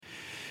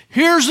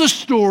Here's the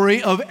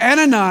story of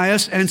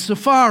Ananias and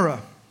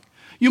Sapphira.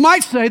 You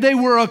might say they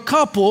were a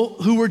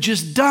couple who were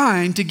just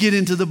dying to get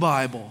into the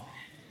Bible.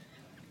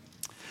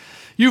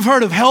 You've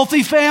heard of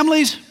healthy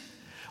families?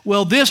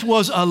 Well, this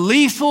was a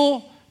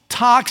lethal,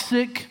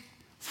 toxic,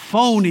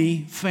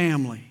 phony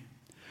family.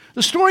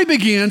 The story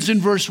begins in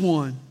verse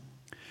 1.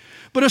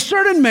 But a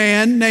certain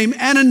man named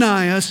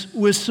Ananias,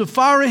 with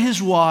Sapphira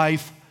his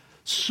wife,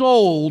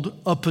 sold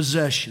a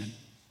possession.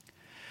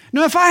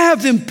 Now, if I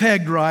have them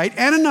pegged right,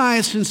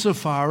 Ananias and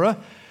Sapphira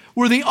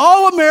were the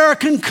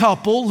all-American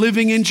couple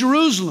living in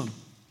Jerusalem.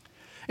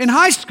 In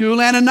high school,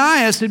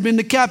 Ananias had been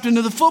the captain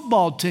of the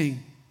football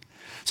team.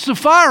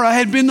 Sapphira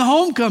had been the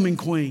homecoming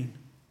queen.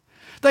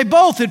 They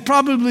both had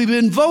probably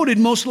been voted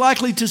most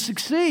likely to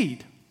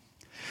succeed.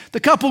 The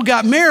couple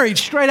got married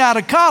straight out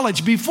of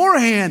college.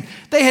 Beforehand,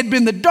 they had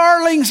been the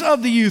darlings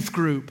of the youth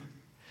group.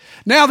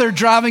 Now they're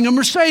driving a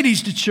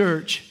Mercedes to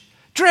church,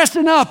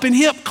 dressing up in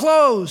hip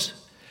clothes.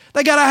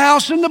 They got a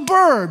house in the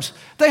burbs.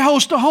 They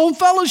host a home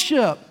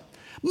fellowship.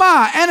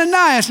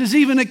 Ananias is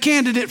even a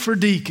candidate for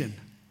deacon.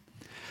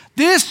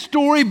 This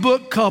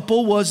storybook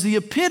couple was the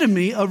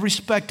epitome of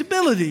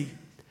respectability.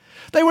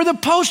 They were the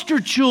poster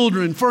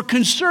children for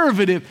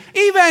conservative,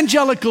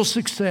 evangelical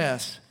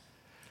success.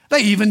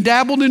 They even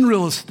dabbled in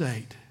real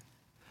estate.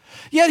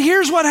 Yet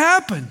here's what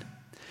happened.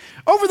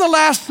 Over the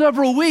last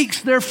several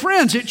weeks, their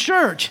friends at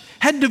church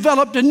had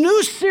developed a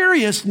new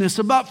seriousness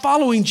about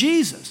following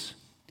Jesus,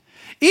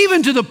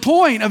 even to the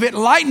point of it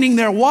lightening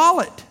their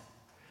wallet.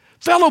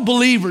 Fellow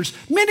believers,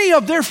 many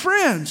of their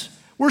friends,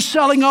 were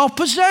selling off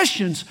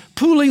possessions,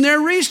 pooling their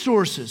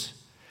resources.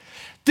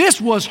 This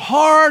was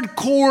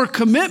hardcore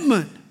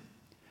commitment.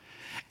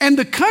 And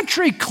the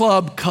country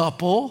club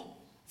couple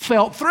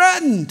felt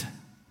threatened.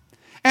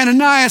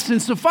 Ananias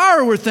and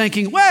Sapphira were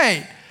thinking,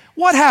 wait,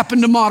 what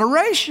happened to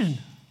moderation?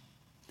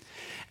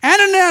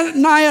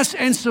 Ananias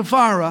and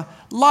Sapphira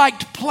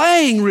liked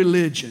playing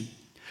religion.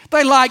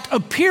 They liked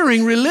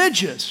appearing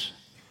religious.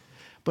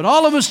 But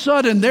all of a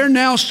sudden, they're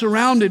now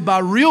surrounded by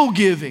real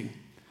giving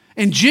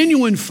and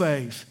genuine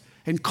faith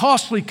and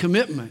costly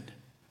commitment.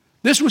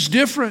 This was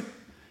different.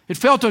 It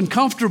felt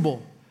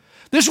uncomfortable.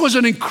 This was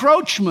an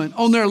encroachment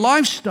on their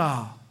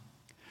lifestyle.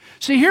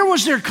 See, here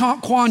was their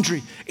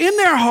quandary. In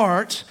their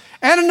hearts,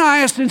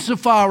 Ananias and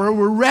Sapphira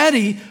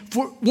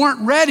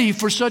weren't ready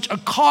for such a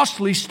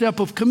costly step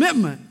of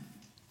commitment.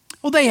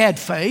 Well, they had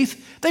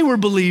faith. They were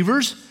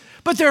believers,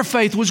 but their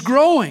faith was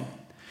growing.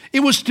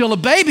 It was still a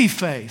baby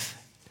faith.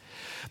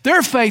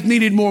 Their faith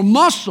needed more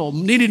muscle,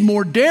 needed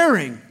more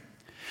daring.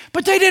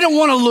 But they didn't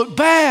want to look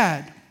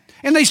bad,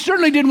 and they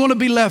certainly didn't want to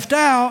be left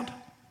out.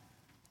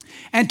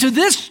 And to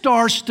this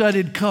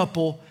star-studded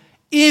couple,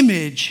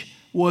 image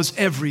was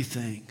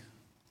everything.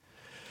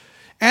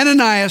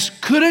 Ananias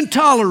couldn't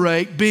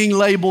tolerate being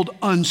labeled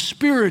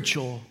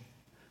unspiritual,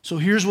 so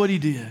here's what he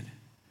did.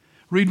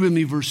 Read with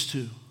me verse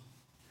 2.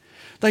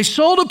 They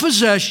sold a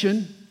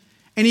possession,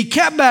 and he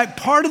kept back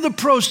part of the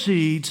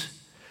proceeds,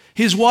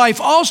 his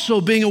wife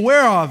also being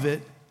aware of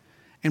it,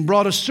 and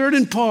brought a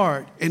certain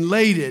part and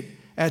laid it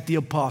at the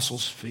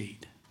apostles'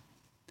 feet.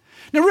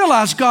 Now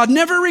realize God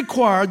never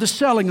required the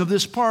selling of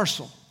this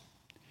parcel.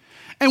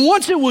 And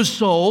once it was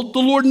sold, the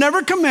Lord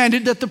never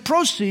commanded that the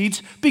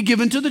proceeds be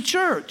given to the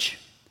church.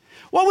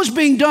 What was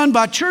being done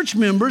by church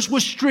members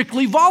was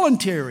strictly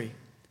voluntary.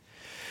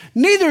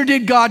 Neither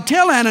did God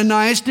tell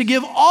Ananias to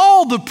give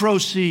all the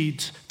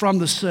proceeds from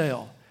the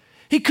sale.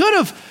 He could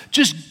have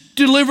just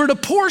delivered a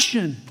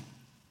portion,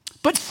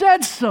 but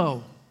said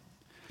so.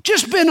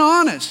 Just been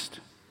honest.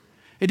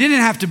 It didn't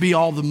have to be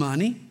all the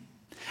money.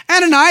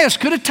 Ananias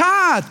could have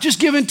tithed, just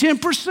given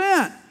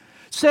 10%.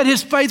 Said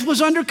his faith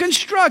was under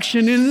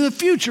construction, and in the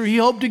future he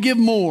hoped to give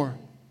more.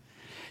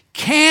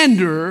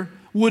 Candor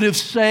would have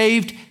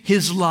saved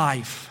his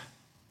life.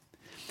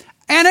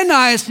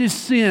 Ananias'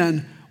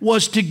 sin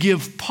was to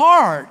give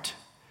part,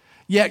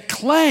 yet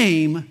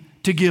claim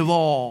to give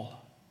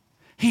all.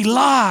 He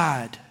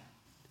lied.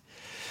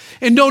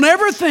 And don't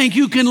ever think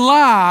you can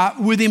lie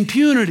with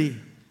impunity,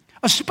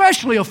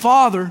 especially a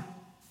father.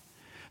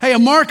 Hey, a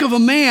mark of a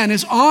man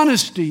is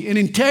honesty and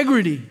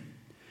integrity.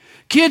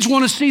 Kids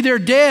want to see their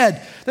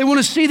dad. They want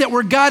to see that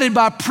we're guided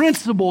by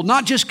principle,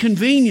 not just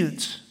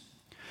convenience.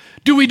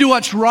 Do we do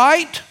what's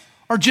right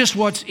or just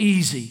what's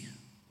easy?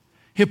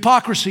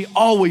 Hypocrisy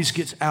always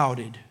gets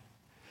outed.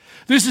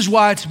 This is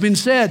why it's been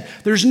said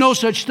there's no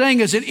such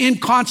thing as an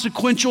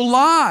inconsequential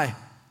lie.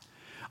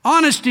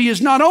 Honesty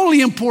is not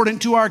only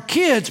important to our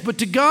kids, but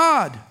to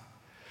God.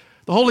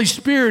 The Holy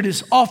Spirit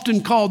is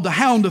often called the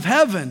hound of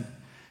heaven.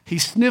 He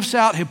sniffs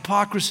out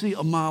hypocrisy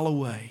a mile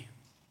away.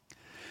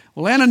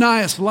 Well,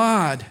 Ananias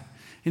lied,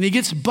 and he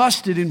gets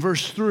busted in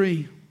verse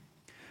 3.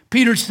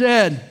 Peter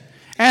said,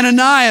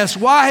 Ananias,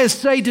 why has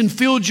Satan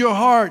filled your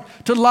heart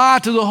to lie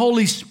to the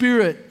Holy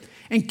Spirit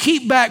and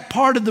keep back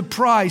part of the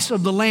price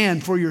of the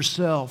land for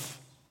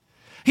yourself?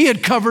 He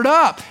had covered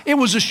up. It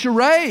was a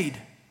charade.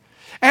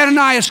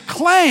 Ananias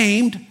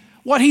claimed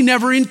what he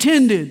never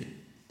intended.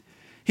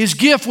 His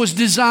gift was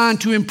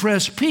designed to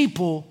impress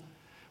people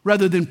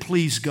rather than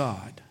please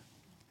God.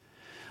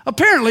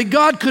 Apparently,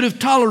 God could have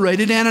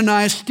tolerated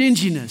Ananias'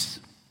 stinginess.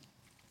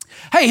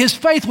 Hey, his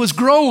faith was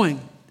growing.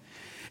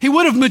 He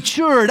would have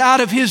matured out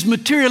of his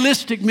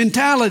materialistic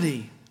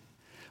mentality.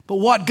 But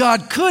what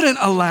God couldn't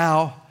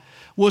allow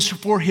was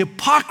for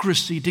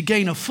hypocrisy to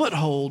gain a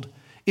foothold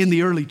in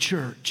the early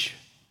church.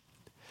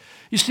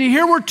 You see,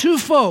 here were two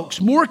folks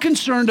more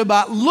concerned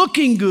about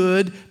looking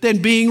good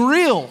than being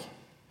real.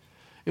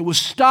 It was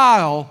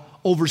style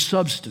over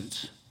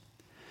substance.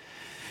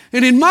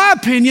 And in my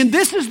opinion,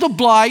 this is the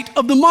blight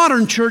of the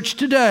modern church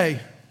today.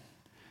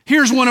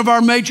 Here's one of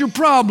our major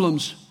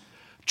problems.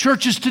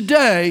 Churches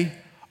today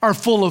are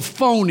full of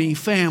phony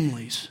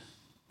families.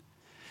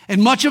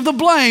 And much of the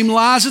blame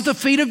lies at the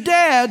feet of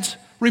dads.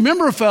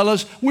 Remember,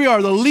 fellas, we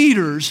are the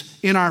leaders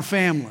in our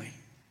family.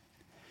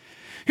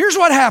 Here's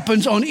what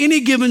happens on any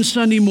given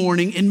Sunday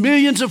morning in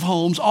millions of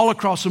homes all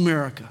across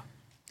America.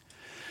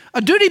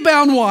 A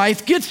duty-bound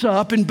wife gets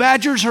up and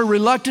badgers her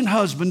reluctant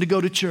husband to go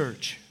to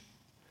church.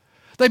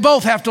 They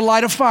both have to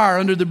light a fire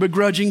under the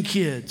begrudging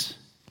kids.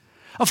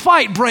 A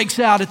fight breaks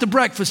out at the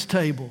breakfast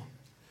table.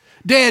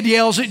 Dad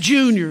yells at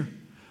Junior.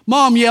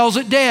 Mom yells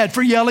at Dad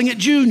for yelling at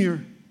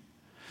Junior.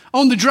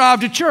 On the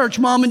drive to church,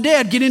 Mom and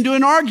Dad get into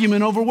an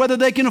argument over whether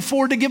they can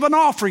afford to give an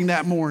offering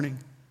that morning.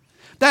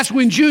 That's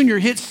when Junior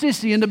hits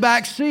Sissy in the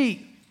back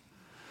seat.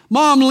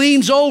 Mom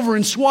leans over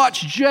and swats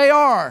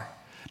JR.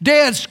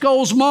 Dad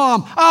scolds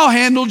Mom, "I'll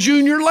handle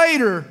Junior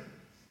later."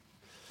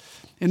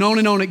 And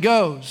on it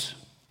goes.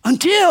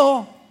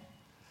 Until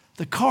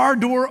the car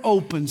door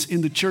opens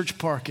in the church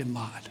parking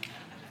lot.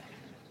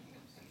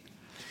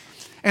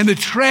 And the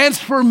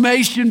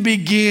transformation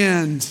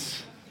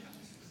begins.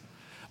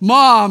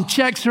 Mom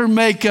checks her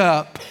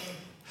makeup.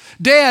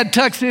 Dad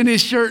tucks in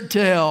his shirt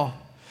tail.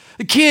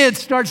 The kids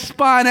start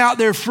spying out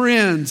their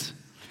friends.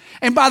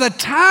 And by the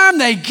time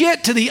they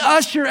get to the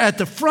usher at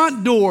the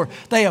front door,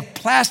 they have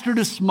plastered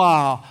a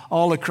smile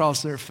all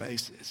across their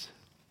faces.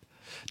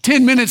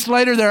 10 minutes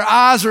later, their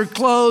eyes are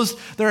closed,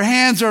 their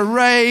hands are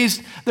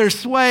raised, they're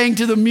swaying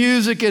to the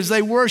music as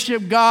they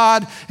worship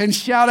God and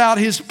shout out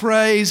His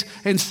praise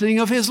and sing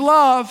of His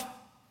love.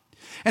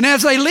 And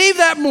as they leave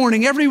that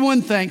morning,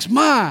 everyone thinks,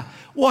 "My,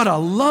 what a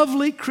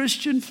lovely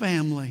Christian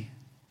family."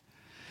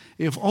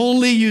 If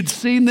only you'd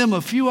seen them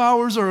a few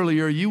hours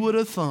earlier, you would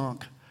have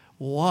thought,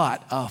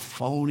 what a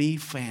phony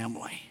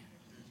family.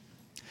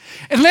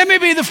 And let me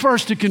be the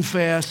first to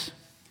confess,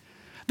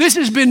 this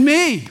has been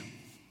me.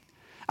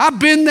 I've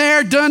been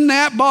there, done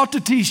that, bought the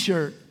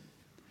t-shirt.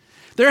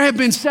 There have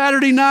been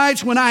Saturday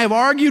nights when I have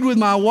argued with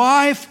my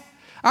wife.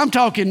 I'm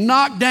talking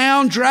knock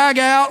down, drag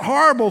out,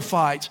 horrible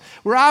fights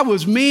where I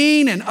was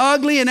mean and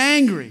ugly and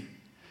angry.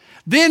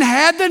 Then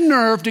had the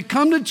nerve to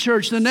come to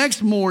church the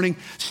next morning,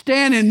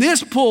 stand in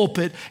this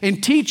pulpit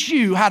and teach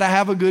you how to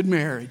have a good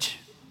marriage.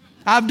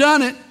 I've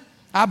done it.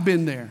 I've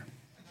been there.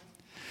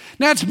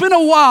 Now, it's been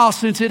a while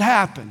since it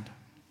happened.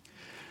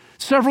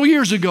 Several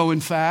years ago, in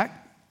fact.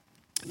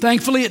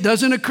 Thankfully, it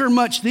doesn't occur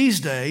much these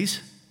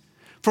days.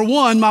 For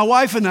one, my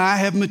wife and I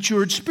have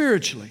matured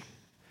spiritually.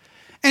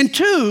 And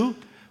two,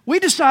 we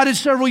decided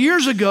several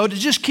years ago to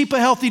just keep a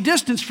healthy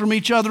distance from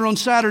each other on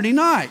Saturday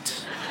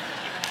nights.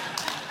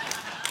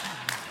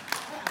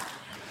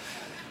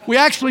 We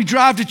actually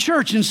drive to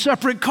church in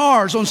separate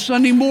cars on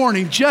Sunday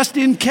morning just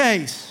in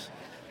case.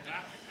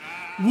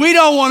 We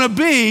don't want to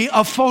be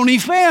a phony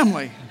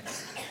family.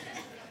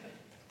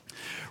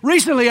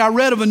 Recently, I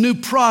read of a new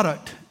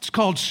product. It's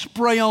called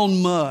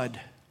spray-on mud.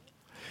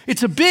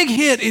 It's a big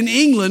hit in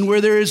England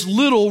where there is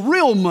little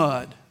real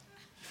mud.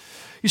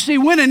 You see,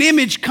 when an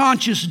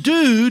image-conscious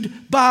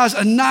dude buys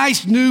a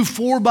nice new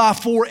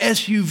 4x4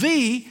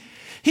 SUV,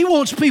 he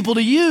wants people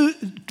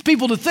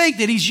to think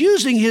that he's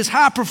using his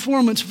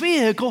high-performance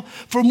vehicle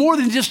for more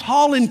than just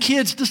hauling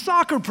kids to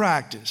soccer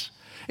practice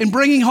and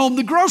bringing home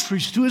the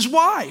groceries to his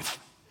wife.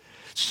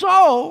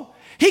 So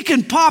he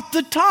can pop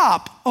the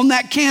top on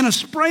that can of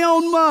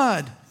spray-on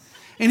mud,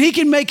 and he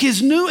can make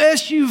his new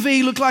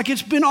SUV look like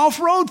it's been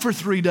off-road for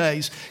 3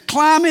 days,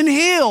 climbing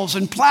hills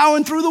and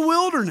plowing through the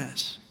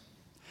wilderness.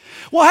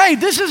 Well, hey,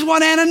 this is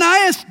what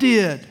Ananias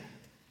did.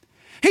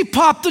 He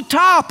popped the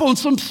top on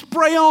some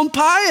spray-on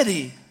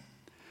piety,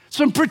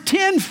 some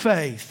pretend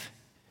faith.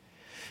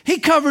 He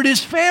covered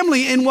his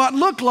family in what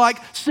looked like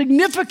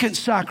significant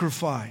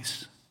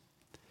sacrifice.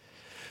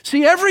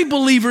 See, every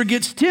believer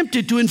gets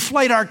tempted to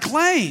inflate our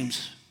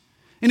claims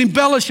and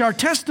embellish our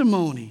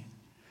testimony.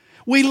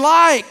 We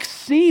like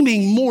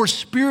seeming more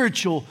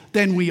spiritual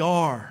than we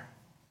are.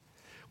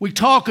 We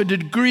talk a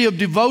degree of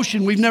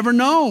devotion we've never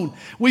known.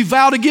 We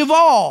vow to give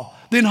all,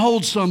 then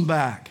hold some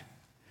back.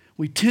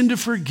 We tend to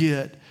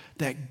forget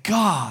that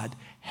God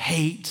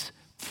hates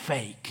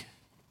fake.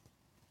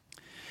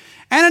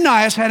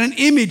 Ananias had an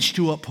image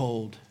to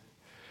uphold.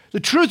 The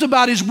truth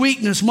about his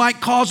weakness might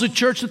cause the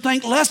church to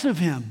think less of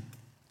him.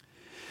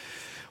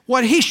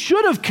 What he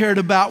should have cared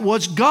about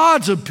was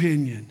God's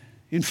opinion.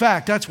 In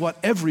fact, that's what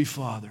every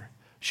father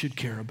should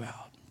care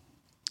about.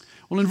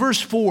 Well, in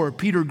verse 4,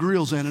 Peter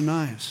grills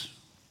Ananias.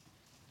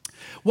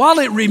 While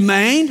it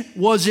remained,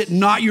 was it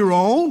not your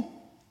own?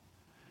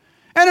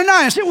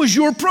 Ananias, it was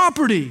your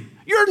property.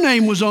 Your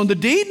name was on the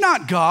deed,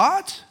 not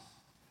God's.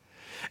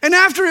 And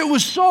after it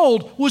was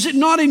sold, was it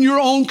not in your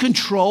own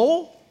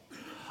control?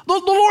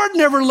 The Lord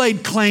never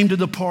laid claim to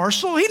the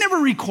parcel. He never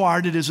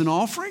required it as an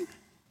offering.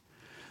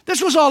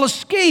 This was all a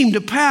scheme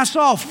to pass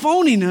off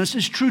phoniness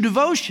as true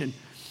devotion.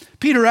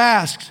 Peter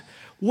asks,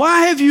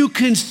 why have you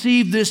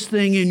conceived this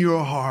thing in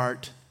your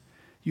heart?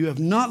 You have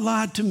not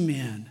lied to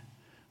men,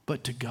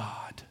 but to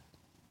God.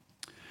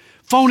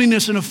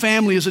 Phoniness in a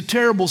family is a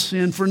terrible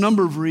sin for a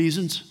number of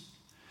reasons.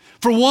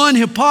 For one,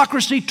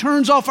 hypocrisy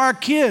turns off our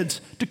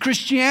kids to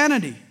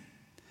Christianity.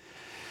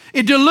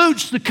 It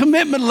dilutes the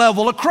commitment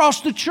level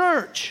across the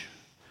church.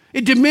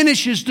 It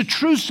diminishes the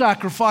true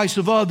sacrifice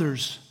of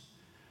others.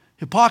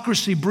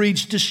 Hypocrisy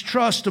breeds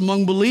distrust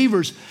among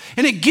believers,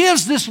 and it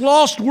gives this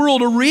lost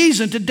world a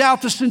reason to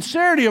doubt the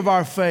sincerity of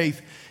our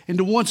faith and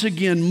to once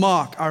again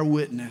mock our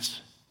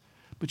witness.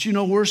 But you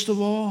know, worst of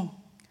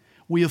all,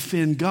 we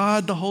offend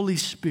God, the Holy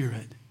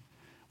Spirit,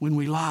 when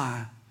we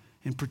lie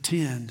and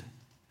pretend.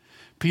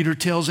 Peter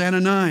tells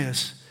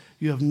Ananias,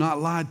 you have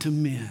not lied to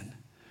men,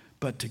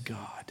 but to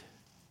God.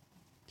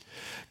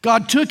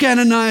 God took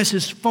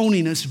Ananias'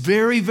 phoniness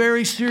very,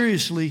 very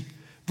seriously.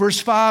 Verse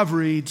 5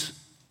 reads,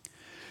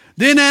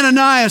 then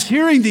Ananias,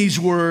 hearing these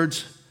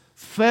words,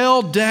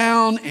 fell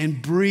down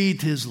and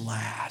breathed his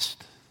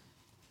last.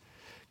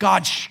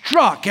 God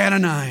struck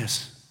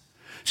Ananias,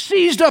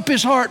 seized up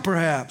his heart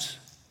perhaps.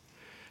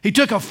 He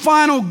took a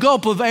final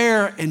gulp of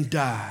air and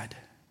died.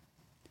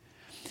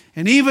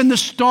 And even the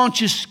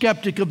staunchest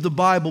skeptic of the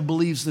Bible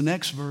believes the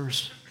next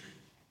verse.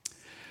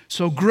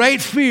 So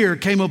great fear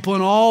came upon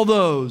all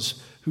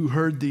those who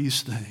heard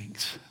these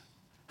things.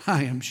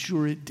 I am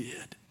sure it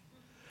did.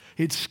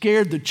 It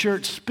scared the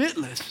church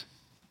spitless.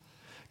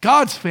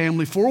 God's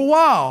family, for a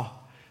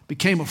while,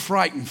 became a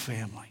frightened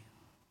family.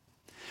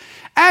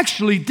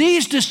 Actually,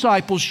 these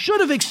disciples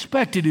should have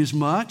expected as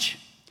much.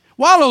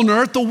 While on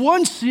earth, the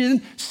one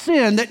sin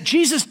that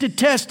Jesus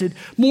detested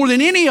more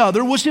than any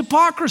other was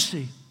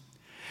hypocrisy.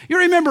 You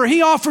remember,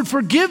 he offered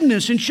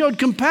forgiveness and showed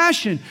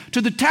compassion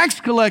to the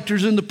tax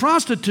collectors and the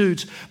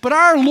prostitutes, but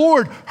our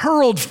Lord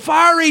hurled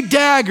fiery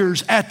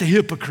daggers at the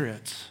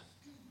hypocrites.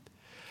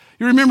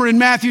 You remember in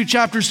Matthew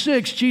chapter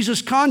 6,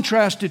 Jesus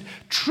contrasted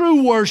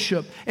true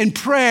worship and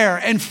prayer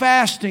and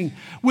fasting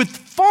with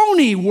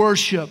phony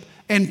worship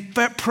and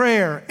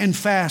prayer and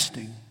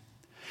fasting.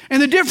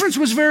 And the difference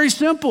was very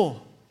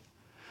simple.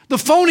 The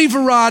phony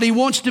variety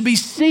wants to be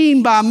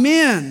seen by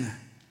men,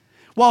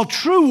 while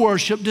true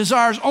worship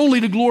desires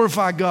only to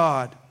glorify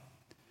God.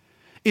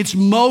 It's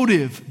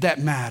motive that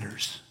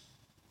matters.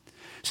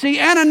 See,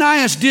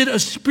 Ananias did a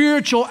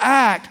spiritual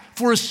act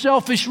for a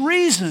selfish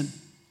reason.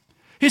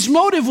 His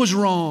motive was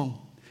wrong.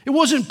 It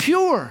wasn't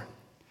pure.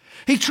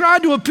 He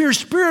tried to appear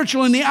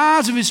spiritual in the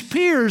eyes of his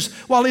peers,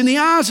 while in the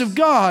eyes of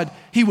God,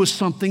 he was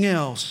something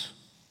else.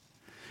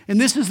 And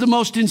this is the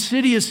most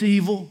insidious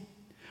evil,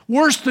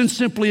 worse than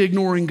simply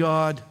ignoring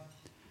God.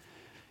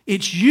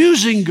 It's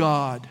using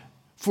God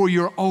for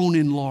your own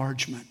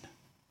enlargement.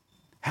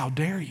 How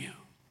dare you?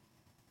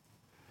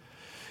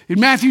 In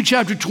Matthew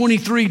chapter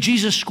 23,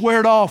 Jesus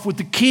squared off with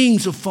the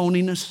kings of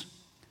phoniness,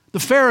 the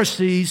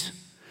Pharisees,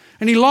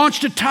 and he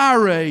launched a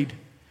tirade.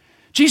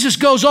 Jesus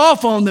goes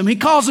off on them. He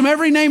calls them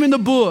every name in the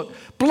book: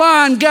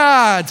 blind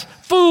guides,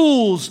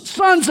 fools,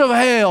 sons of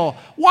hell,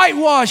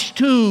 whitewashed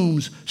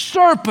tombs,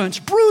 serpents,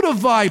 brood of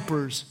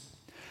vipers.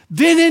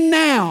 Then and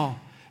now,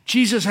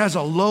 Jesus has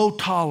a low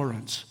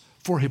tolerance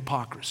for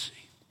hypocrisy.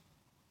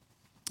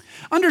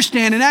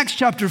 Understand, in Acts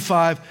chapter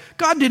 5,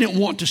 God didn't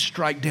want to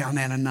strike down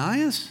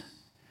Ananias.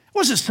 It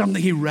wasn't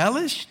something he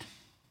relished.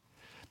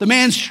 The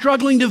man's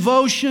struggling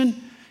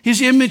devotion,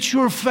 his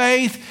immature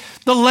faith,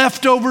 the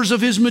leftovers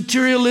of his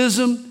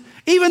materialism,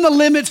 even the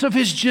limits of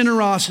his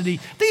generosity,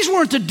 these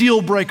weren't the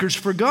deal breakers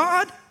for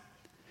God.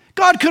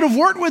 God could have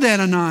worked with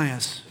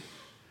Ananias.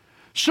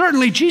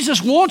 Certainly,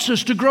 Jesus wants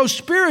us to grow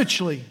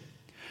spiritually.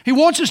 He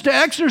wants us to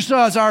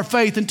exercise our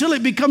faith until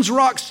it becomes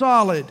rock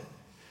solid.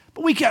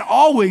 But we can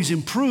always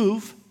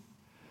improve.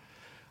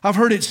 I've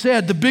heard it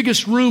said the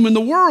biggest room in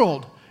the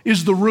world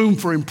is the room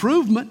for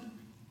improvement.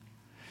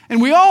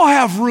 And we all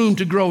have room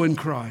to grow in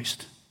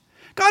Christ.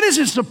 God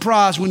isn't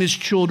surprised when his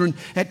children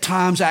at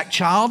times act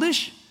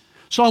childish.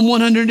 Psalm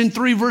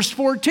 103 verse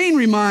 14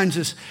 reminds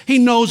us, he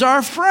knows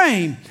our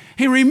frame.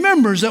 He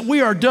remembers that we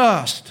are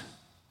dust.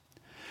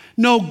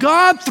 No,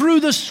 God threw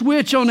the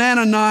switch on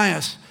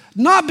Ananias,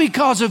 not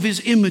because of his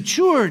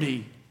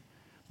immaturity,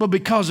 but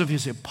because of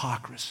his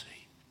hypocrisy.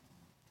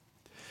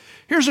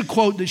 Here's a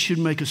quote that should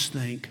make us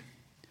think.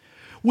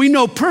 We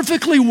know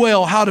perfectly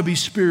well how to be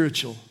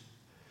spiritual.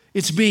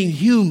 It's being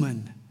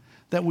human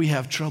that we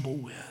have trouble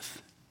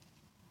with.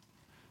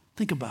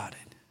 Think about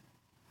it.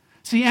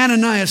 See,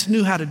 Ananias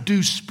knew how to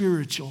do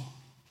spiritual.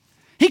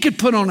 He could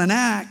put on an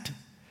act.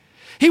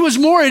 He was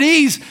more at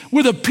ease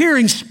with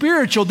appearing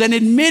spiritual than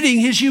admitting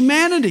his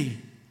humanity.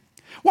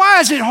 Why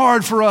is it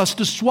hard for us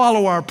to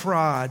swallow our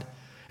pride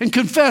and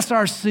confess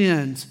our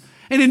sins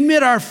and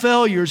admit our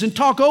failures and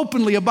talk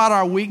openly about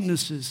our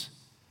weaknesses?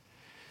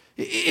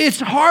 It's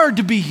hard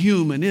to be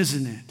human,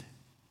 isn't it?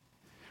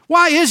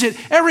 Why is it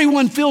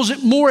everyone feels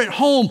it more at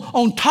home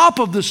on top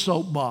of the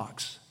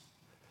soapbox?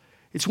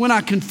 It's when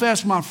I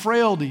confess my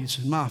frailties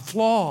and my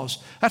flaws,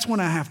 that's when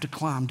I have to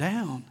climb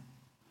down.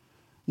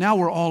 Now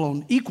we're all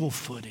on equal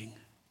footing.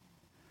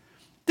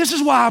 This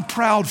is why a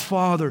proud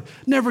father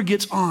never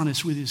gets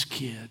honest with his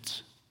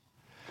kids.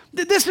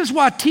 This is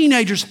why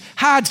teenagers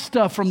hide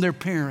stuff from their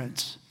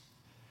parents.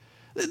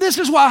 This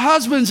is why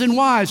husbands and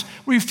wives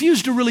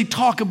refuse to really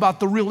talk about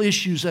the real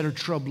issues that are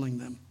troubling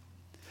them.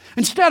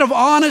 Instead of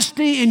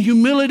honesty and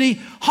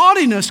humility,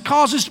 haughtiness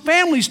causes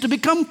families to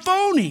become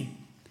phony.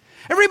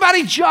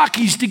 Everybody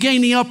jockeys to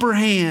gain the upper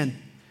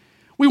hand.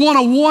 We want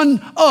to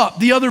one-up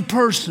the other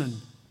person.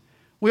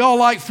 We all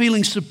like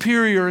feeling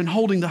superior and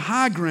holding the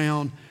high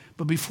ground,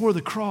 but before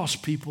the cross,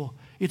 people,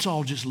 it's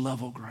all just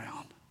level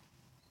ground.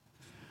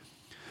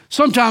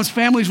 Sometimes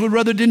families would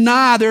rather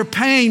deny their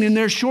pain and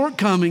their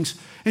shortcomings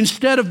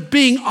instead of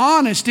being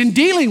honest in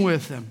dealing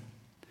with them.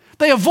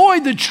 They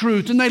avoid the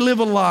truth and they live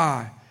a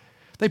lie.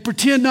 They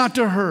pretend not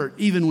to hurt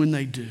even when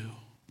they do.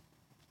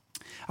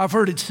 I've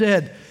heard it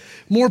said,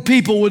 more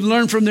people would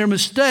learn from their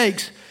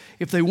mistakes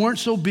if they weren't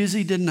so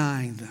busy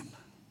denying them.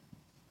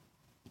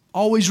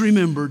 Always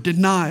remember,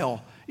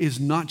 denial is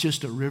not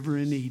just a river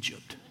in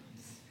Egypt.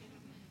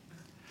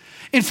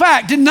 In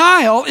fact,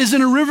 denial isn't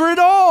a river at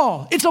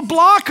all. It's a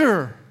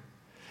blocker.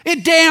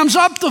 It dams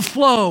up the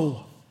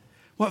flow.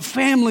 What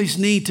families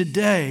need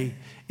today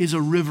is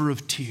a river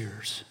of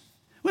tears.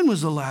 When was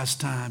the last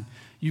time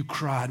you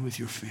cried with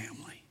your family?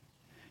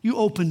 You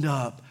opened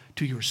up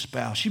to your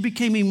spouse. You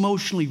became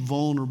emotionally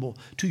vulnerable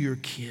to your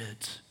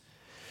kids.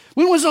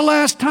 When was the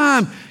last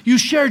time you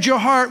shared your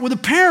heart with a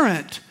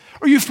parent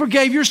or you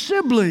forgave your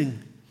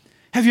sibling?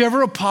 Have you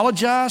ever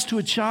apologized to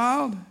a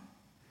child?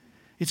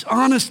 It's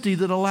honesty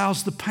that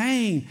allows the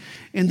pain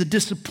and the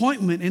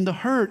disappointment and the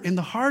hurt and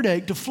the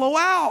heartache to flow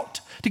out,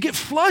 to get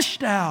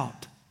flushed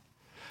out.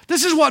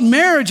 This is what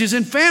marriages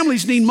and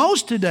families need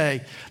most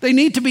today. They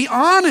need to be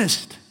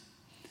honest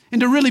and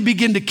to really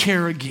begin to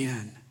care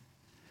again.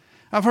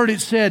 I've heard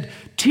it said,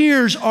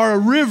 tears are a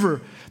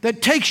river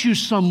that takes you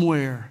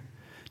somewhere.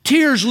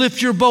 Tears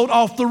lift your boat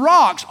off the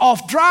rocks,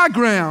 off dry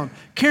ground,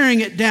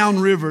 carrying it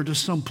downriver to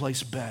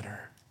someplace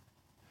better.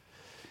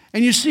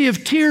 And you see,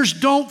 if tears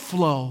don't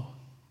flow,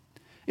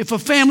 if a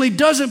family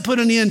doesn't put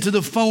an end to the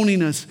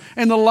phoniness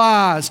and the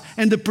lies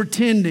and the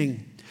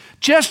pretending,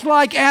 just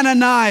like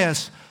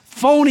Ananias,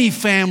 phony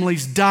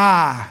families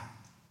die.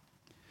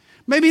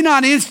 Maybe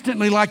not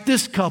instantly like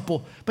this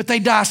couple, but they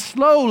die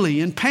slowly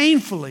and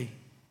painfully.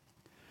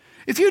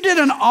 If you did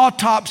an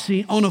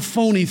autopsy on a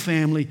phony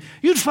family,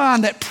 you'd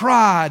find that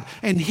pride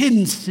and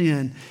hidden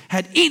sin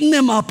had eaten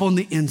them up on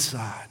the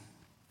inside.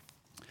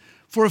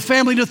 For a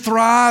family to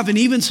thrive and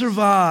even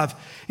survive,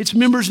 its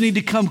members need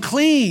to come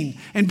clean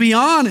and be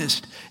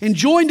honest and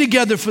join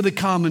together for the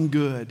common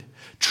good.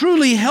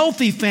 Truly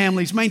healthy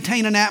families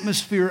maintain an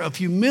atmosphere of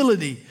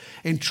humility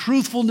and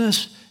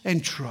truthfulness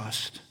and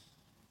trust.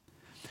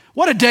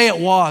 What a day it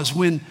was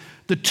when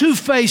the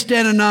two-faced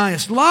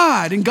Ananias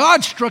lied and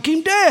God struck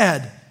him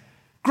dead.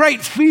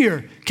 Great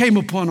fear came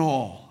upon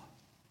all.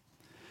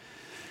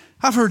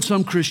 I've heard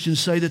some Christians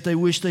say that they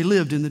wish they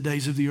lived in the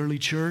days of the early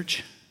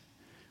church,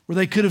 where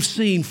they could have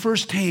seen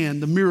firsthand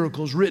the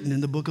miracles written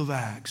in the book of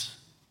Acts.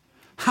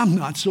 I'm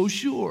not so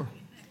sure.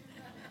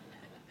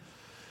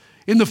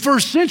 In the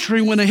first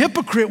century, when a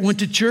hypocrite went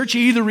to church,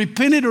 he either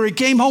repented or he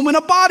came home in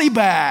a body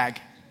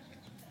bag.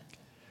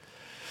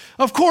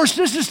 Of course,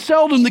 this is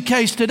seldom the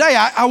case today.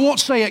 I won't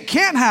say it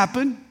can't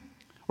happen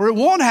or it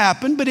won't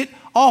happen, but it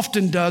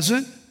often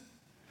doesn't.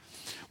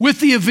 With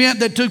the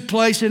event that took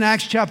place in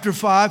Acts chapter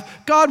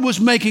 5, God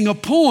was making a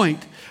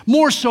point,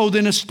 more so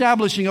than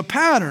establishing a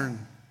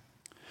pattern.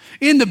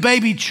 In the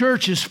baby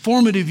church's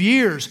formative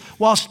years,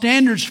 while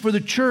standards for the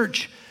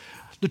church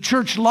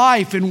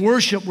life and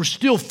worship were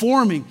still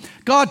forming,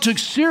 God took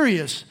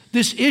serious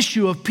this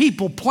issue of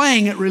people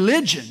playing at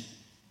religion.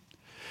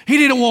 He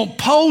didn't want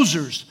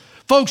posers,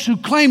 folks who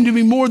claimed to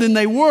be more than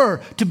they were,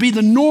 to be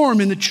the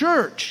norm in the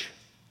church.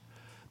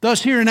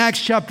 Thus, here in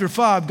Acts chapter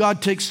 5,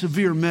 God takes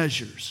severe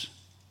measures.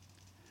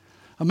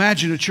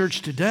 Imagine a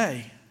church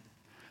today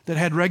that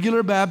had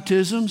regular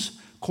baptisms,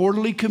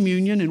 quarterly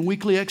communion, and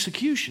weekly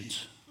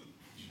executions.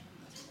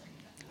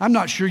 I'm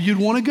not sure you'd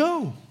want to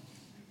go.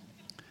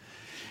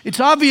 It's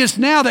obvious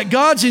now that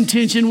God's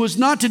intention was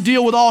not to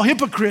deal with all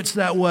hypocrites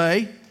that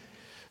way,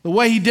 the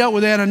way he dealt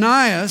with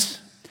Ananias,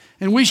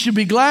 and we should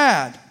be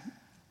glad.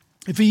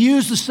 If he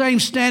used the same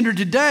standard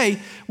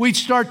today, we'd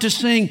start to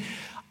sing,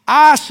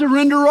 I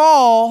surrender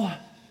all,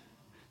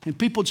 and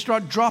people would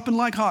start dropping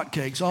like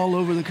hotcakes all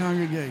over the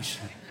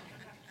congregation.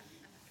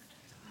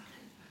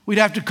 We'd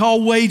have to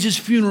call Wage's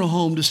funeral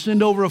home to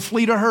send over a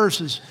fleet of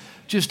hearses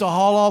just to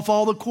haul off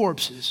all the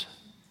corpses.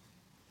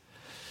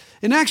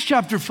 In Acts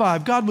chapter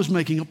 5, God was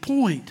making a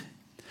point.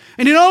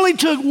 And it only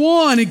took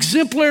one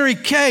exemplary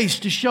case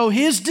to show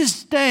his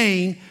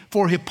disdain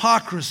for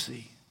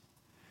hypocrisy.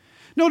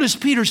 Notice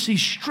Peter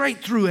sees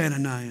straight through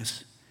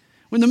Ananias.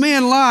 When the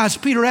man lies,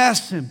 Peter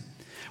asks him,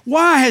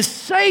 why has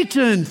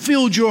Satan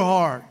filled your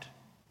heart?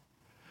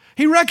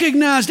 He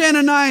recognized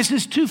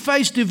Ananias'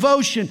 two-faced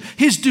devotion,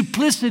 his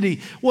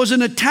duplicity, was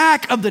an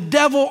attack of the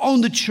devil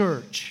on the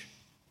church.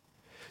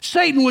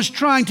 Satan was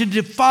trying to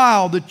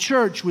defile the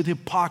church with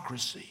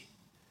hypocrisy.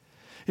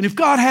 And if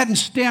God hadn't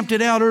stamped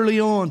it out early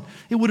on,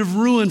 it would have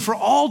ruined for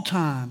all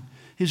time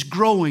his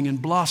growing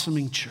and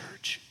blossoming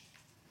church.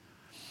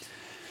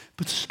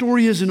 But the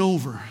story isn't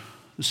over.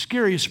 The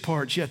scariest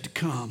part's yet to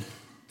come.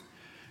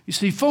 You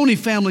see, phony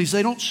families,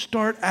 they don't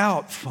start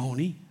out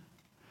phony.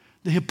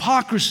 The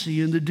hypocrisy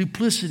and the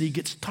duplicity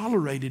gets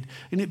tolerated,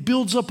 and it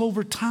builds up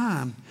over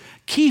time.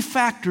 Key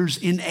factors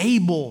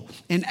enable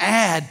and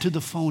add to the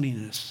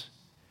phoniness.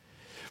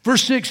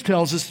 Verse 6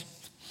 tells us,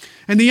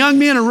 and the young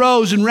men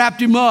arose and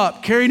wrapped him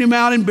up, carried him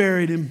out and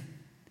buried him.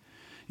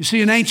 You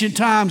see, in ancient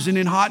times and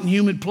in hot and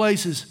humid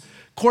places,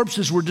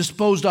 corpses were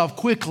disposed of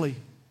quickly.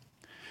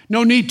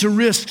 No need to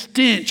risk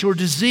stench or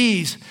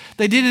disease.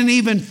 They didn't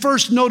even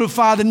first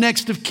notify the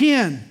next of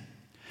kin.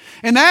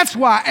 And that's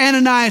why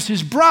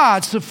Ananias'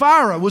 bride,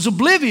 Sapphira, was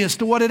oblivious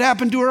to what had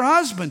happened to her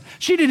husband.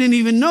 She didn't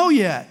even know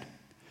yet.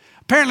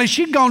 Apparently,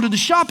 she'd gone to the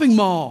shopping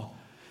mall.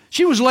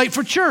 She was late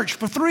for church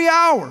for 3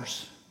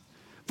 hours.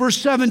 Verse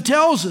 7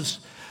 tells us,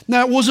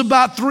 now it was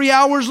about 3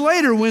 hours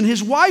later when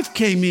his wife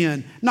came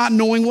in, not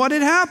knowing what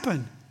had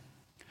happened.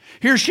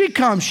 Here she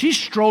comes. She's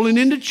strolling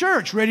into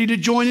church, ready to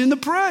join in the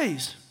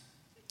praise.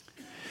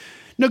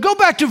 Now go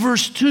back to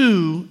verse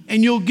 2,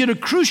 and you'll get a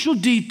crucial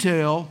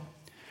detail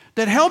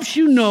that helps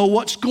you know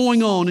what's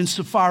going on in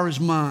Sapphira's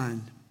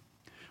mind.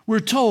 We're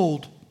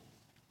told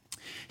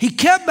he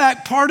kept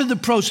back part of the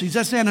proceeds.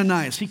 That's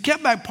Ananias. He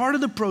kept back part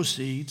of the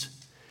proceeds,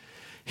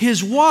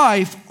 his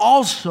wife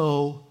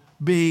also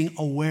being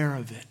aware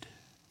of it.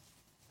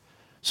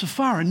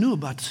 Sapphira knew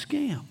about the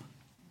scam.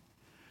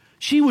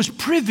 She was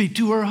privy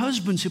to her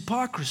husband's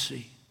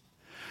hypocrisy.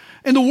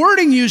 And the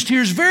wording used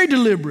here is very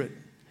deliberate.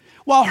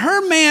 While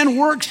her man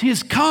works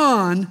his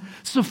con,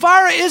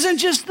 Sapphira isn't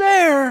just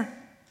there.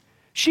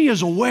 She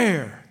is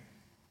aware.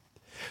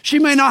 She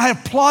may not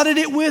have plotted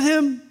it with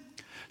him.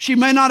 She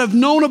may not have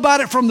known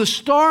about it from the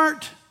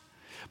start.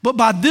 But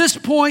by this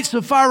point,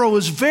 Sapphira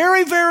was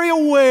very, very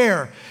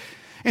aware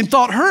and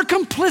thought her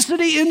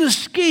complicity in the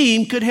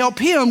scheme could help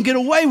him get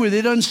away with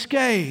it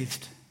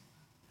unscathed.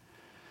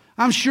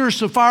 I'm sure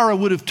Sapphira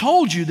would have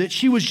told you that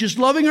she was just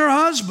loving her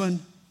husband.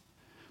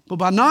 But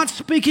by not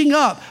speaking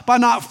up, by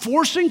not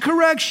forcing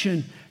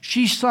correction,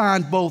 she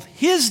signed both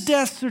his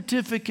death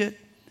certificate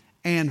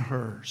and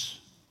hers.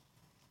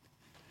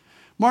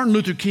 Martin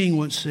Luther King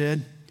once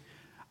said,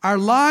 our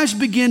lives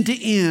begin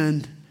to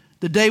end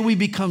the day we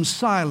become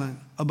silent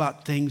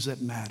about things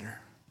that matter.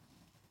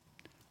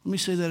 Let me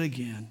say that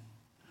again.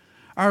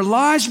 Our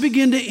lives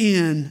begin to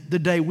end the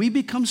day we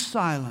become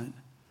silent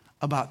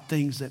about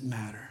things that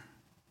matter.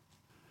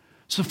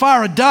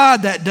 Sapphira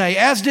died that day,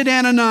 as did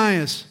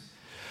Ananias.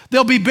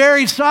 They'll be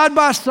buried side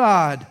by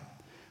side.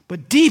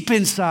 But deep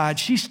inside,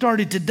 she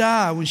started to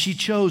die when she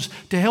chose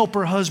to help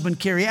her husband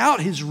carry out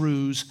his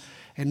ruse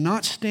and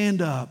not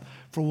stand up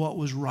for what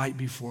was right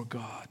before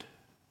God.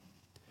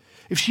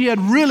 If she had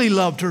really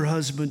loved her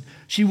husband,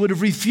 she would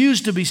have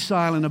refused to be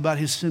silent about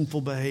his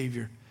sinful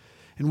behavior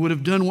and would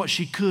have done what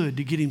she could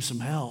to get him some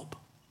help.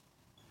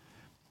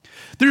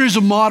 There is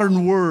a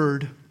modern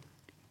word.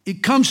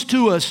 It comes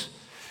to us,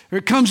 or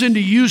it comes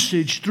into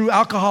usage through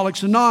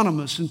Alcoholics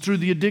Anonymous and through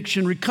the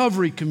addiction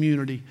recovery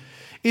community.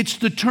 It's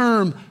the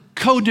term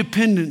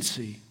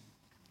codependency.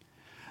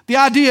 The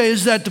idea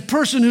is that the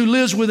person who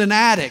lives with an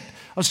addict,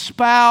 a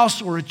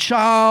spouse or a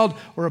child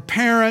or a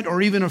parent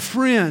or even a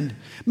friend,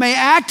 may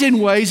act in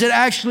ways that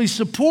actually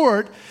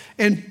support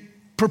and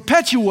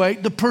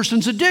perpetuate the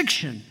person's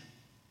addiction.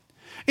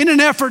 In an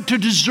effort to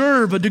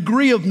deserve a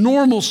degree of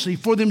normalcy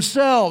for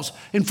themselves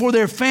and for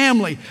their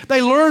family,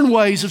 they learn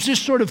ways of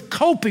just sort of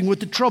coping with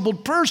the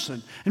troubled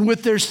person and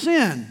with their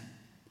sin.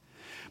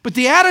 But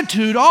the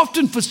attitude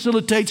often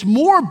facilitates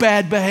more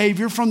bad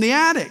behavior from the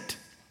addict.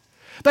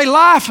 They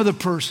lie for the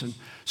person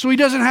so he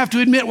doesn't have to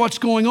admit what's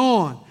going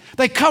on.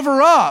 They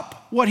cover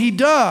up what he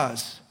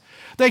does.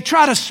 They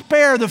try to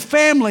spare the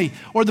family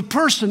or the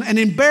person an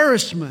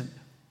embarrassment.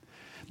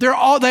 They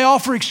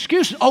offer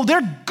excuses. Oh,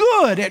 they're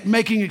good at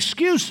making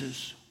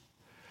excuses.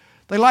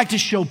 They like to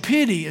show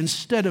pity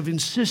instead of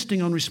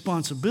insisting on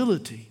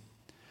responsibility.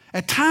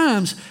 At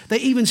times, they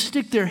even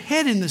stick their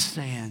head in the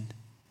sand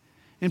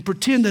and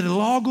pretend that it'll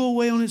all go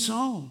away on its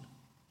own.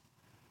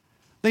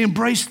 They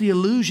embrace the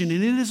illusion,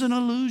 and it is an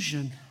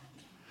illusion.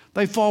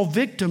 They fall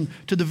victim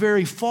to the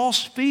very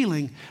false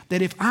feeling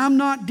that if I'm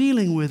not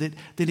dealing with it,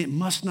 then it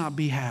must not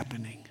be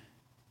happening.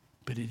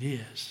 But it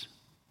is.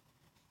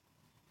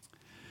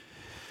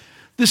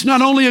 This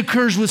not only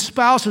occurs with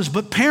spouses,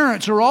 but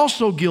parents are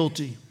also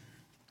guilty.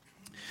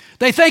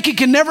 They think it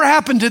can never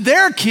happen to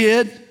their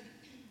kid.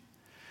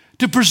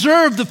 To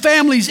preserve the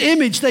family's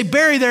image, they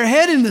bury their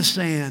head in the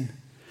sand.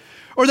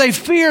 Or they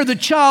fear the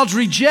child's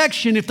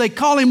rejection if they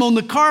call him on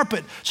the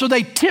carpet, so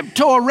they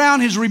tiptoe around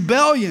his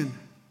rebellion.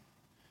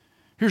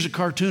 Here's a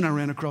cartoon I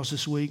ran across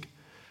this week.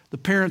 The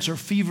parents are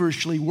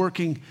feverishly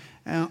working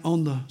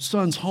on the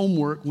son's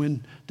homework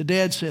when the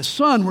dad says,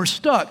 "Son, we're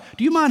stuck.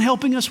 Do you mind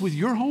helping us with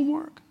your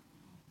homework?"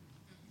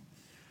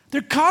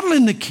 They're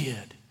coddling the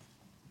kid.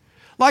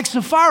 Like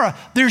Sapphira,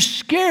 they're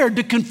scared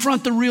to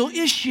confront the real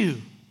issue.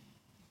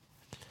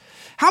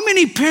 How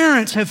many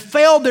parents have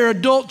failed their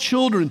adult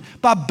children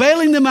by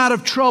bailing them out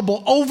of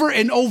trouble over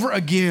and over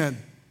again?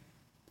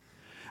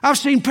 I've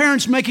seen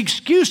parents make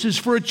excuses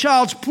for a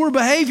child's poor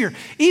behavior,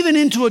 even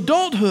into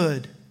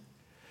adulthood.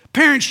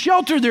 Parents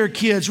shelter their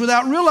kids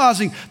without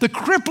realizing the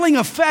crippling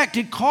effect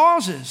it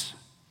causes.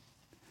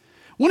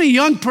 When a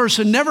young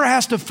person never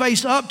has to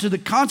face up to the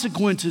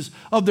consequences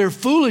of their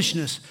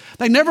foolishness,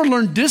 they never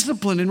learn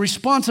discipline and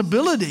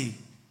responsibility.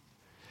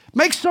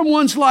 Make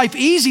someone's life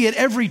easy at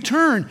every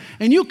turn,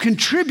 and you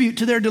contribute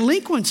to their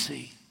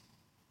delinquency.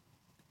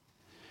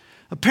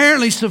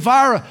 Apparently,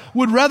 Sapphira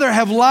would rather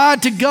have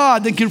lied to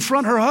God than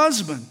confront her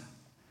husband.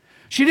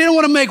 She didn't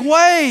want to make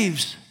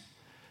waves.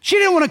 She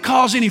didn't want to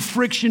cause any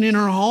friction in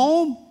her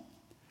home.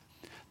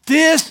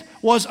 This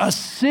was a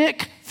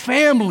sick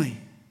family.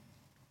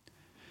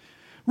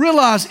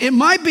 Realize it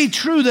might be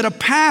true that a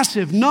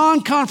passive,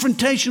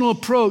 non-confrontational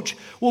approach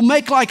will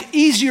make life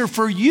easier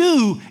for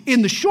you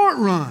in the short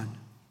run,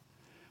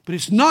 but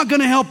it's not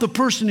going to help the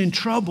person in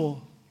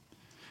trouble,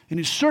 and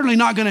it's certainly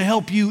not going to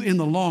help you in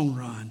the long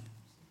run.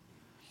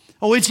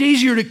 Oh, it's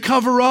easier to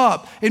cover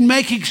up and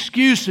make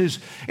excuses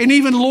and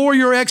even lower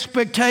your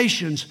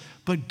expectations,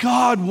 but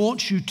God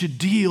wants you to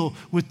deal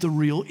with the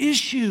real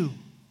issue.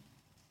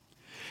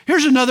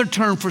 Here's another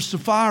term for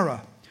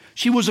Sapphira.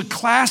 She was a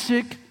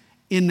classic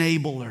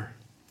enabler.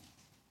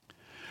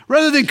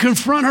 Rather than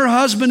confront her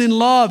husband in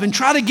love and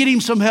try to get him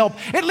some help,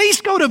 at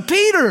least go to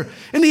Peter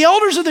and the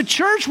elders of the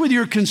church with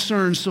your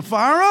concerns,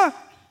 Sapphira.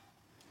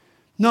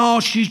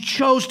 No, she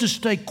chose to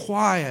stay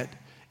quiet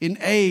and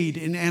aid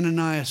in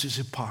Ananias'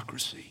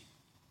 hypocrisy.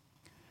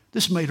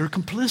 This made her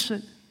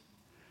complicit.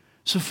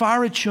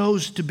 Sapphira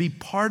chose to be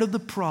part of the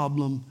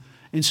problem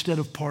instead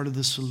of part of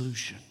the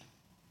solution.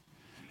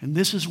 And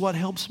this is what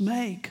helps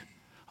make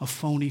a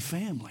phony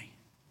family.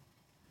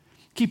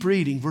 Keep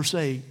reading, verse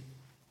 8.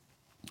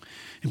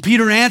 And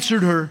Peter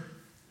answered her,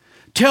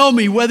 "Tell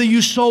me whether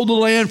you sold the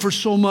land for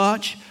so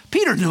much."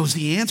 Peter knows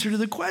the answer to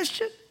the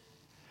question.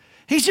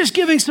 He's just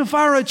giving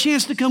Sapphira a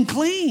chance to come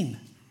clean.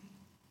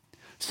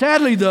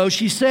 Sadly, though,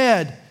 she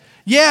said,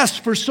 "Yes,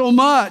 for so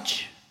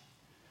much."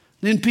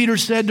 Then Peter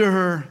said to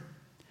her,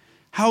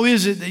 "How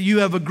is it that you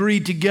have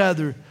agreed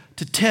together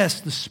to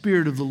test the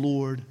Spirit of the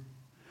Lord?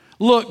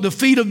 Look, the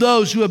feet of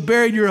those who have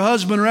buried your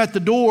husband are at the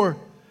door,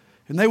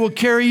 and they will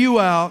carry you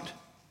out."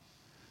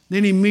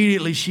 Then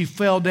immediately she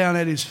fell down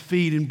at his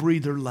feet and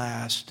breathed her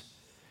last.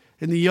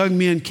 And the young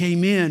men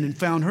came in and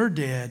found her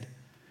dead,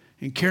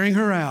 and carrying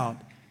her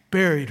out,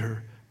 buried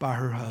her by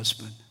her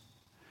husband.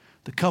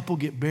 The couple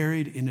get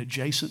buried in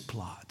adjacent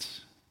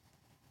plots.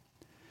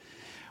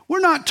 We're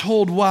not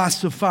told why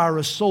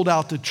Sapphira sold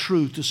out the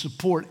truth to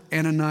support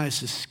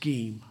Ananias'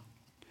 scheme.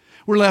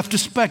 We're left to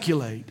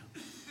speculate.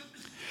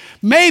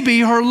 Maybe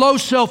her low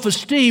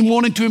self-esteem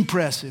wanted to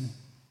impress him.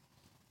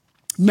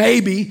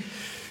 Maybe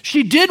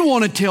she did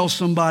want to tell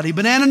somebody,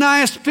 but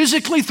Ananias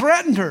physically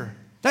threatened her.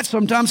 That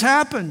sometimes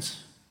happens.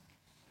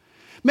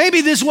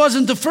 Maybe this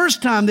wasn't the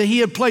first time that he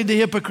had played the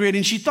hypocrite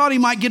and she thought he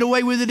might get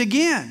away with it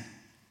again.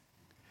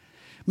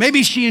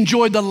 Maybe she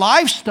enjoyed the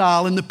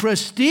lifestyle and the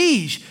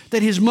prestige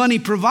that his money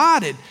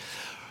provided.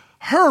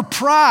 Her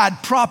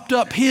pride propped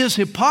up his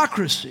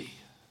hypocrisy.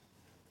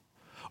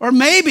 Or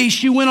maybe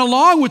she went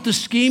along with the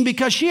scheme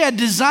because she had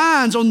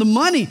designs on the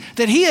money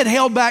that he had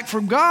held back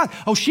from God.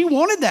 Oh, she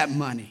wanted that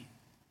money.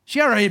 She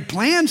already had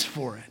plans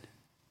for it.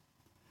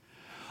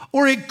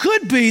 Or it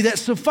could be that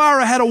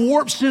Sapphira had a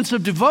warped sense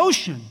of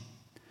devotion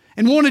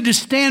and wanted to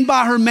stand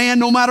by her man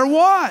no matter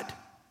what.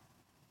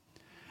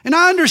 And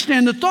I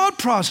understand the thought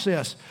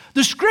process.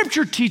 The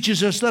scripture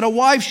teaches us that a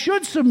wife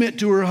should submit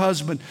to her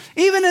husband,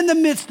 even in the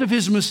midst of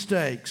his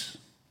mistakes.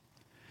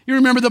 You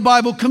remember the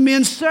Bible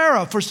commends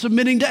Sarah for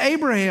submitting to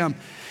Abraham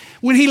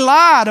when he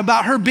lied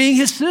about her being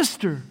his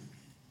sister.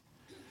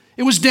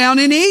 It was down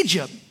in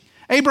Egypt.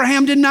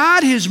 Abraham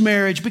denied his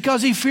marriage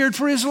because he feared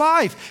for his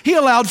life. He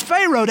allowed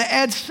Pharaoh to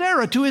add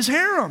Sarah to his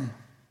harem.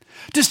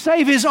 To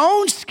save his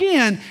own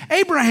skin,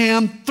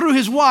 Abraham threw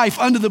his wife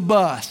under the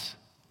bus.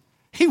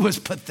 He was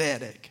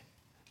pathetic.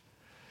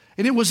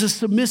 And it was a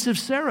submissive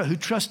Sarah who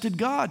trusted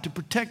God to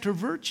protect her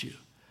virtue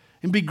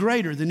and be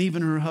greater than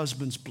even her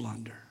husband's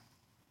blunder.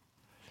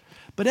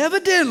 But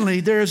evidently,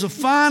 there is a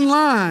fine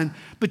line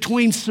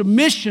between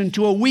submission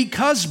to a weak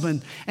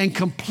husband and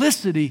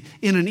complicity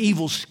in an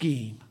evil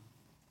scheme.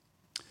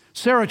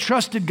 Sarah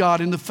trusted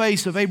God in the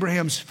face of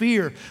Abraham's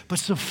fear, but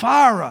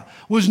Sapphira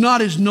was not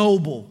as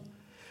noble.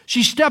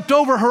 She stepped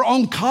over her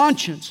own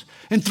conscience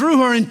and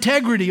threw her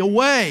integrity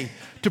away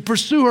to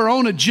pursue her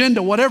own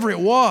agenda, whatever it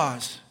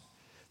was.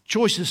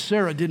 Choices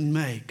Sarah didn't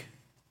make.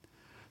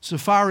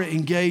 Sapphira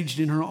engaged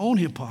in her own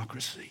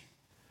hypocrisy.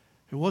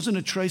 There wasn't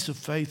a trace of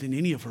faith in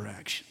any of her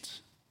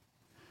actions.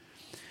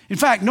 In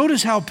fact,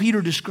 notice how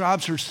Peter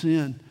describes her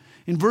sin.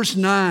 In verse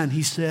 9,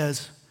 he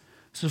says,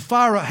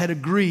 Sapphira had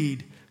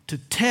agreed to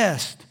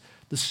test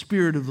the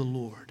Spirit of the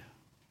Lord.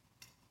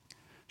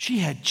 She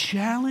had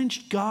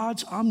challenged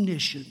God's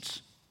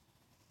omniscience,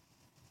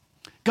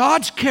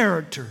 God's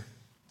character.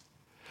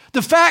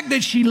 The fact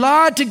that she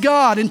lied to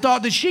God and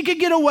thought that she could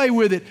get away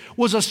with it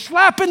was a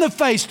slap in the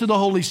face to the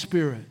Holy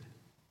Spirit.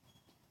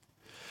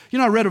 You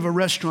know, I read of a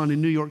restaurant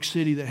in New York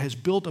City that has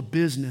built a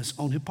business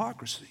on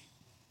hypocrisy.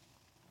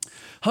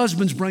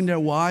 Husbands bring their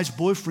wives,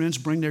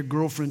 boyfriends bring their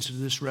girlfriends to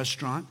this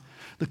restaurant.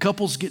 The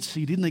couples get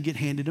seated and they get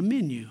handed a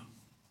menu.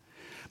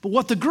 But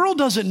what the girl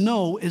doesn't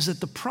know is that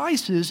the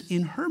prices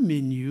in her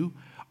menu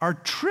are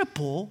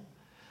triple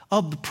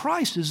of the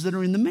prices that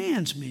are in the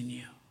man's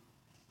menu.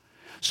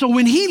 So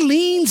when he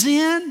leans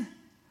in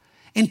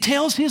and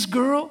tells his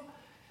girl,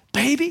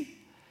 baby,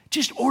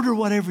 just order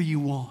whatever you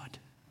want.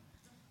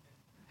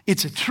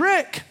 It's a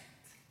trick.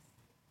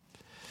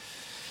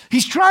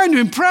 He's trying to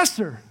impress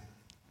her,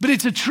 but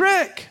it's a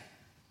trick.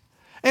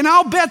 And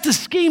I'll bet the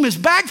scheme has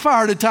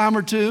backfired a time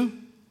or two.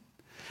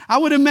 I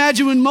would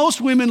imagine when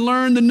most women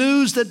learn the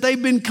news that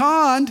they've been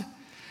conned,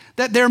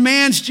 that their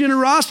man's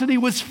generosity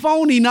was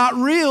phony, not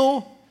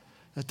real,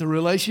 that the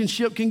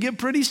relationship can get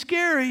pretty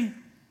scary.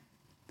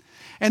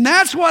 And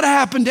that's what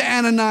happened to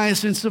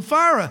Ananias and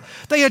Sapphira.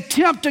 They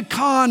attempt to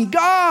con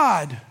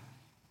God,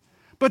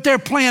 but their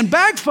plan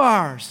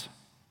backfires.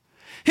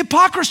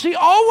 Hypocrisy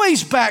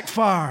always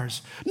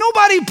backfires.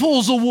 Nobody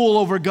pulls the wool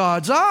over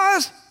God's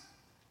eyes.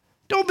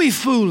 Don't be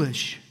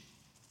foolish.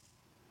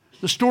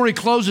 The story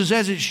closes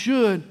as it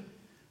should.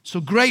 So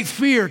great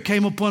fear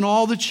came upon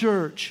all the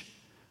church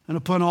and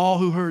upon all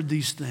who heard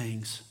these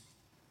things.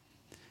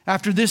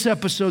 After this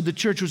episode, the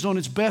church was on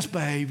its best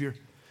behavior.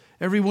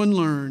 Everyone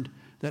learned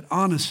that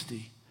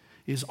honesty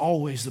is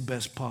always the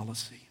best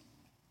policy.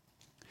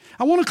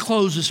 I want to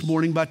close this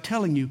morning by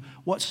telling you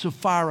what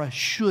Sapphira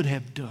should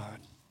have done.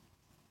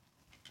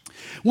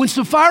 When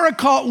Sapphira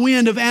caught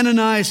wind of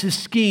Ananias'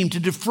 scheme to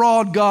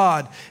defraud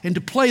God and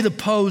to play the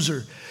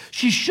poser,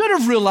 she should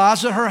have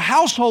realized that her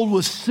household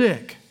was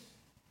sick,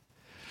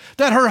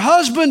 that her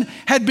husband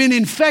had been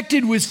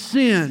infected with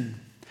sin,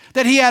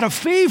 that he had a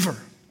fever.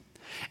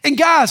 And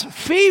guys,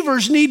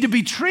 fevers need to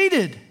be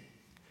treated.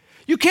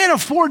 You can't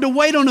afford to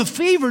wait on a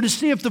fever to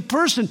see if the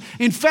person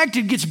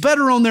infected gets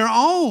better on their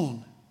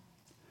own.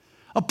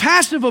 A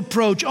passive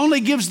approach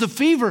only gives the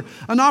fever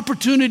an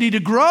opportunity to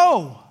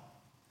grow.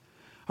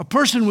 A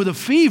person with a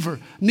fever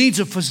needs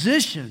a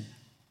physician.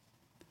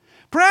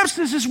 Perhaps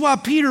this is why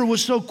Peter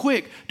was so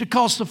quick to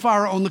call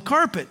Sapphira on the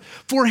carpet.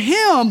 For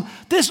him,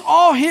 this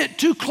all hit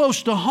too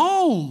close to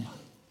home.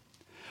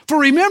 For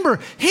remember,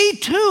 he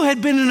too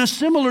had been in a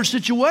similar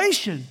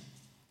situation.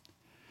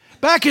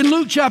 Back in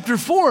Luke chapter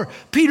 4,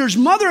 Peter's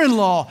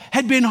mother-in-law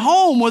had been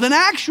home with an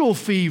actual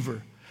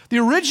fever. The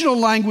original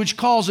language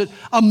calls it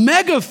a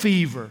mega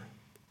fever.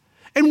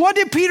 And what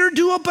did Peter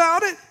do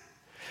about it?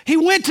 He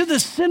went to the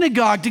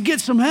synagogue to get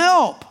some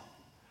help,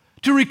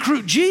 to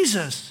recruit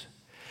Jesus.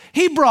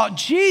 He brought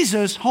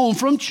Jesus home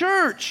from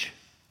church.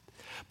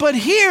 But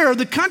here,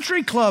 the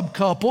country club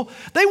couple,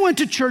 they went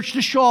to church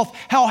to show off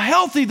how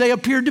healthy they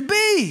appeared to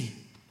be.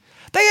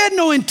 They had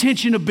no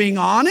intention of being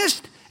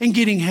honest and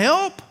getting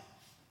help.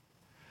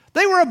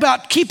 They were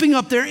about keeping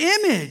up their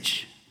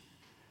image,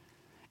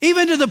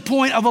 even to the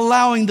point of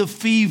allowing the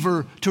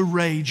fever to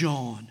rage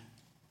on.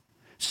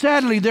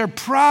 Sadly, their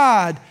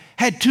pride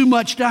had too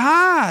much to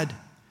hide.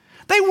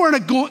 They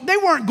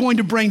weren't going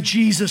to bring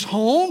Jesus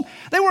home.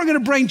 They weren't going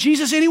to bring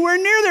Jesus anywhere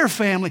near their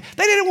family.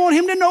 They didn't want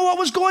him to know what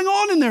was going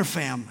on in their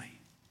family.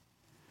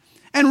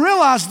 And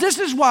realize this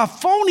is why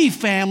phony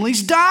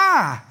families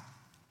die.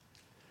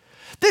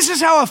 This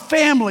is how a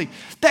family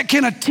that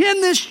can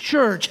attend this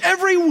church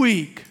every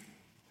week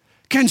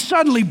can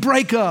suddenly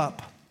break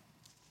up.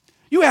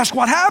 You ask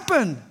what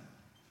happened?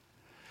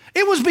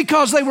 It was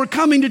because they were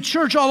coming to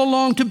church all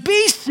along to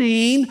be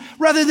seen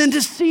rather than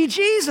to see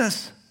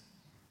Jesus.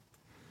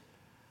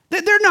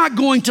 They're not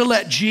going to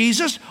let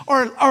Jesus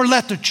or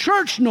let the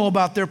church know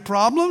about their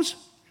problems.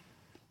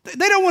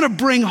 They don't want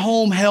to bring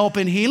home help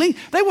and healing.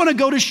 They want to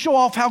go to show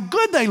off how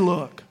good they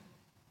look.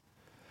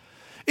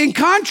 In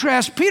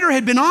contrast, Peter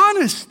had been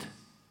honest.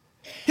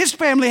 His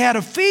family had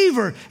a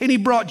fever, and he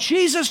brought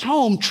Jesus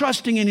home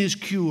trusting in his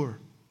cure.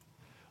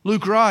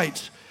 Luke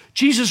writes,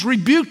 Jesus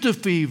rebuked the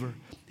fever,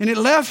 and it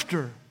left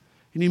her,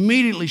 and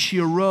immediately she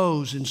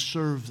arose and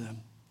served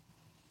them.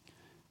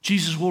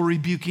 Jesus will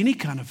rebuke any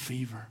kind of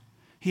fever.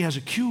 He has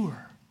a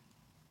cure.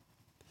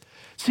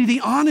 See,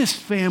 the honest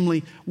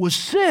family was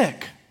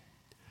sick,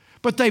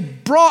 but they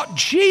brought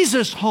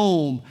Jesus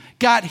home,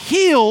 got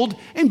healed,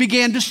 and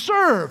began to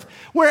serve.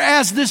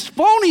 Whereas this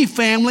phony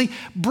family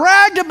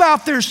bragged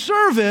about their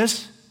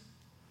service,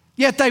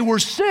 yet they were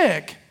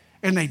sick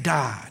and they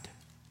died.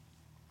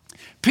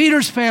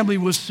 Peter's family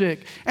was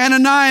sick.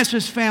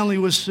 Ananias' family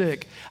was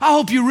sick. I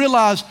hope you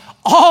realize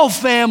all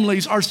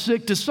families are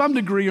sick to some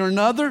degree or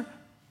another.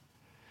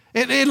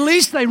 At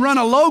least they run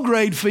a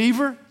low-grade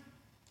fever.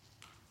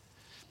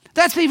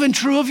 That's even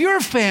true of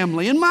your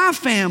family and my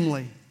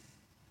family.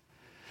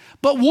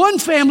 But one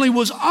family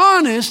was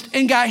honest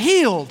and got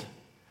healed,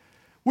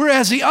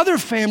 whereas the other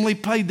family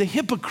played the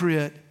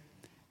hypocrite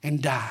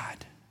and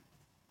died.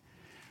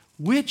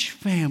 Which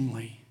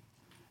family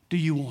do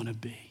you want to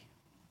be?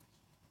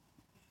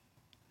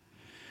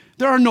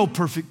 There are no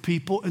perfect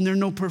people and there are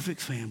no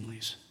perfect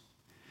families.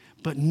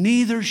 But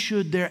neither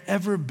should there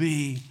ever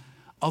be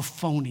a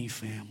phony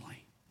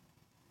family.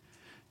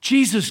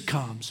 Jesus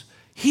comes,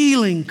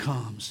 healing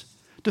comes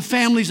to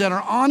families that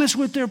are honest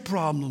with their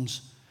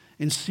problems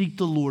and seek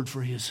the Lord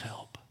for His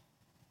help.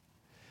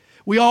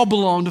 We all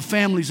belong to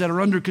families that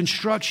are under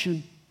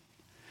construction.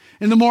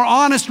 And the more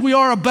honest we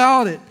are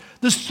about it,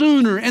 the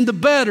sooner and the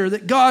better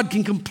that God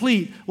can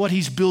complete what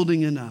He's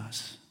building in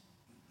us.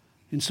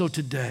 And so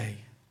today,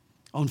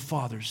 on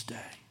Father's Day,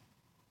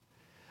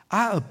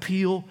 I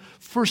appeal,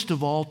 first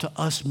of all, to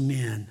us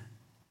men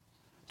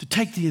to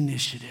take the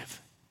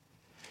initiative.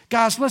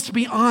 Guys, let's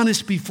be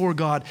honest before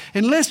God,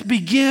 and let's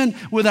begin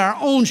with our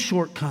own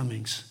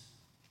shortcomings.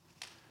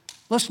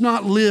 Let's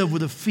not live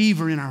with a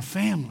fever in our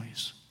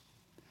families.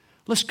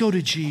 Let's go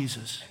to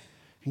Jesus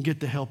and get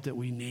the help that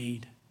we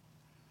need.